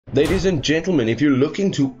Ladies and gentlemen, if you're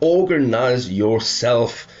looking to organize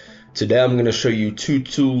yourself, today I'm going to show you two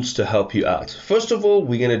tools to help you out. First of all,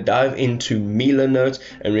 we're going to dive into MilaNote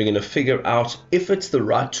and we're going to figure out if it's the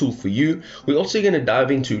right tool for you. We're also going to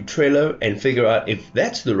dive into Trello and figure out if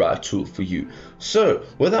that's the right tool for you. So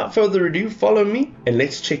without further ado, follow me and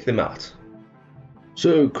let's check them out.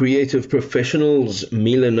 So creative professionals,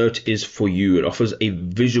 MilaNote is for you. It offers a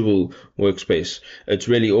visual workspace. It's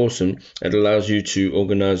really awesome. It allows you to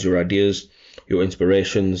organize your ideas, your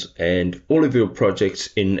inspirations, and all of your projects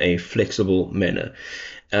in a flexible manner.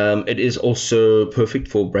 It is also perfect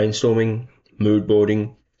for brainstorming, mood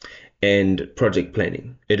boarding, and project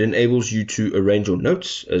planning. It enables you to arrange your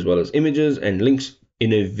notes as well as images and links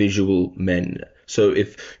in a visual manner. So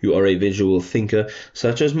if you are a visual thinker,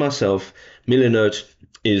 such as myself, MilaNote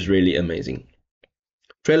is really amazing.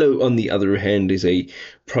 Trello, on the other hand, is a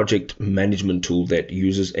project management tool that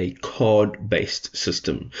uses a card-based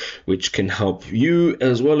system, which can help you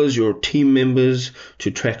as well as your team members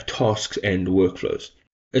to track tasks and workflows.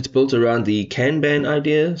 It's built around the Kanban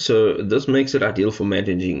idea, so this makes it ideal for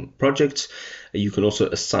managing projects. You can also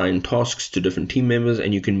assign tasks to different team members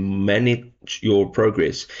and you can manage your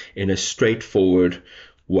progress in a straightforward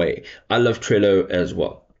way. I love Trello as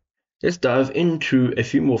well. Let's dive into a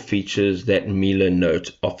few more features that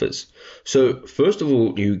MilaNote offers. So first of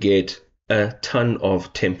all, you get a ton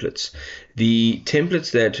of templates. The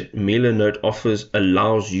templates that MilaNote offers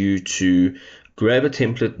allows you to grab a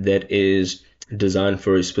template that is designed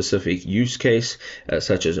for a specific use case,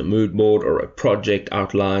 such as a mood board or a project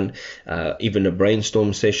outline, even a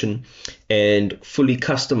brainstorm session, and fully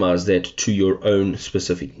customize that to your own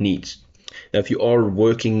specific needs. Now, if you are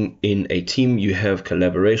working in a team, you have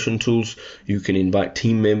collaboration tools. You can invite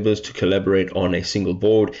team members to collaborate on a single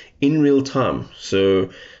board in real time.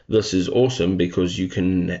 So this is awesome because you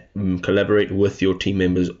can collaborate with your team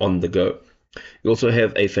members on the go. You also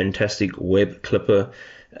have a fantastic web clipper.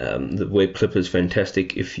 The web clipper is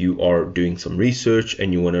fantastic if you are doing some research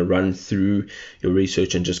and you want to run through your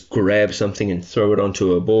research and just grab something and throw it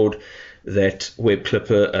onto a board. That web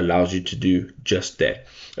clipper allows you to do just that.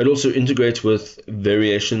 It also integrates with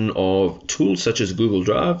variation of tools such as Google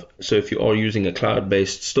Drive. So if you are using a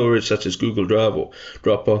cloud-based storage such as Google Drive or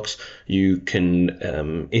Dropbox, you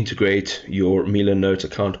can integrate your MilaNote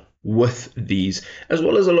account with these, as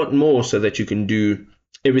well as a lot more, so that you can do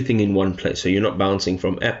everything in one place. So you're not bouncing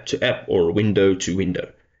from app to app or window to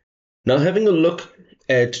window. Now, having a look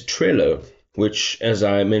at Trello, which, as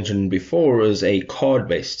I mentioned before, is a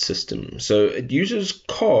card-based system. So it uses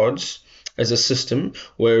cards as a system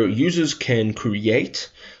where users can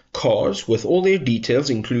create cards with all their details,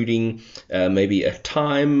 including maybe a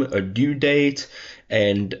time, a due date,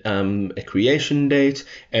 and a creation date,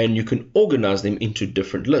 and you can organize them into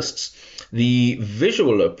different lists. The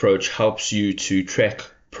visual approach helps you to track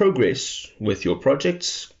progress with your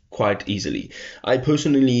projects quite easily. I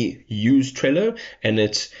personally use Trello, and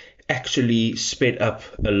it's actually sped up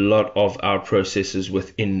a lot of our processes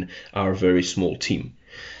within our very small team.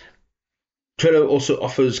 Trello also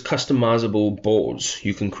offers customizable boards.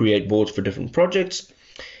 You can create boards for different projects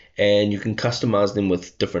and you can customize them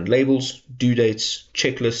with different labels, due dates,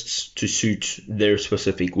 checklists to suit their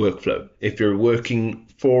specific workflow. If you're working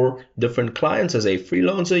for different clients as a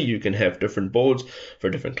freelancer, you can have different boards for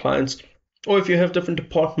different clients. Or if you have different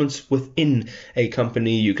departments within a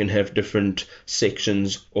company, you can have different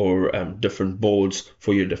sections or different boards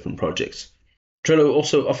for your different projects. Trello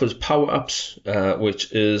also offers power-ups,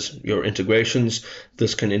 which is your integrations.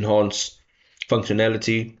 This can enhance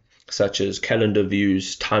functionality such as calendar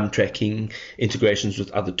views, time tracking, integrations with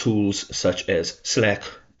other tools such as Slack,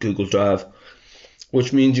 Google Drive,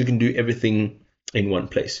 which means you can do everything in one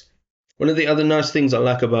place. One of the other nice things I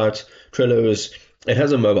like about Trello is it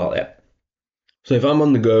has a mobile app. So if I'm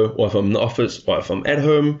on the go, or if I'm in the office, or if I'm at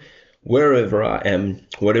home, wherever I am,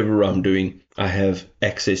 whatever I'm doing, I have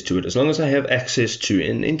access to it, as long as I have access to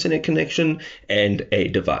an internet connection and a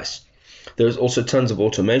device. There's also tons of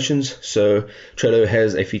automations. So Trello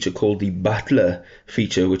has a feature called the Butler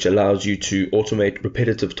feature, which allows you to automate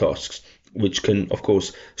repetitive tasks, which can, of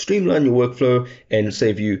course, streamline your workflow and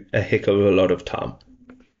save you a heck of a lot of time.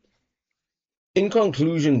 In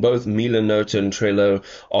conclusion, both MilaNote and Trello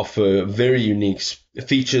offer very unique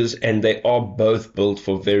features, and they are both built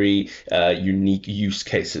for very unique use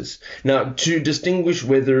cases. Now, to distinguish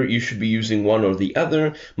whether you should be using one or the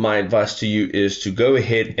other, my advice to you is to go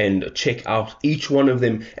ahead and check out each one of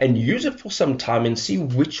them and use it for some time and see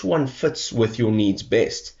which one fits with your needs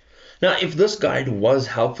best. Now, if this guide was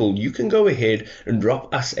helpful, you can go ahead and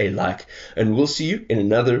drop us a like, and we'll see you in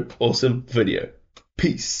another awesome video.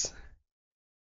 Peace.